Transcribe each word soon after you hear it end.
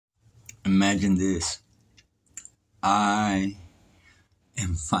Imagine this. I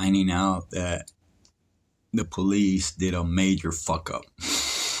am finding out that the police did a major fuck up.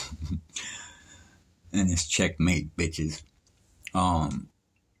 And it's checkmate, bitches. Um,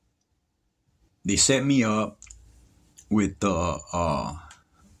 they set me up with a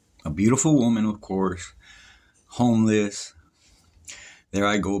beautiful woman, of course, homeless. There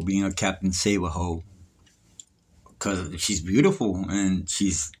I go being a Captain Save-A-Ho because she's beautiful and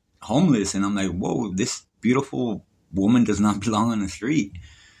she's homeless. And I'm like, whoa, this beautiful woman does not belong on the street.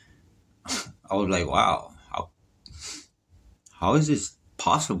 I was like, wow, how is this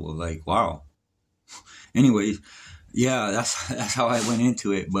possible? Like, wow. Anyways, yeah, that's how I went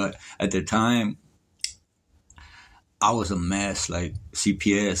into it. But at the time, I was a mess. Like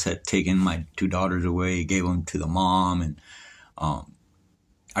CPS had taken my two daughters away, gave them to the mom, and um,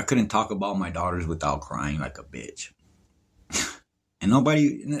 I couldn't talk about my daughters without crying like a bitch.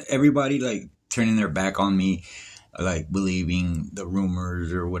 And everybody like turning their back on me, like believing the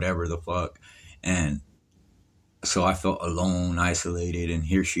rumors or whatever the fuck. And so I felt alone, isolated, and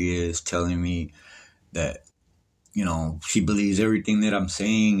here she is telling me that she believes everything that I'm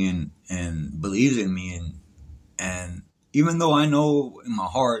saying and believes in me and even though I know in my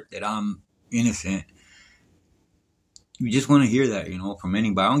heart that I'm innocent, you just want to hear that, from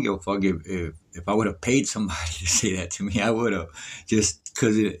anybody. I don't give a fuck if I would have paid somebody to say that to me. I would have, just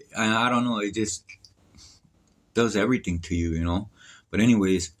because I don't know, it just does everything to you. But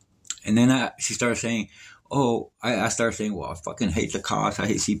anyways, and then she started saying, oh, I started saying, well, I fucking hate the cops. I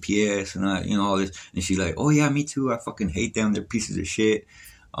hate CPS and all this. And she's like, oh yeah, me too. I fucking hate them. They're pieces of shit.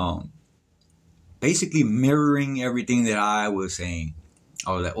 Basically mirroring everything that I was saying.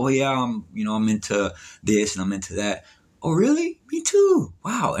 I was like, oh yeah, I'm into this and I'm into that. Oh really? Me too.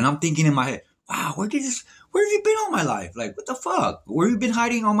 Wow. And I'm thinking in my head, wow, where have you been all my life? Like, what the fuck? Where have you been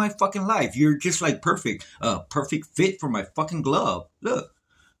hiding all my fucking life? You're just like perfect fit for my fucking glove. Look.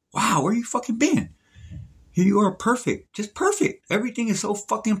 Wow, where you fucking been? Here you are, perfect. Just perfect. Everything is so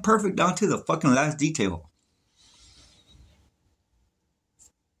fucking perfect down to the fucking last detail.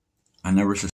 I never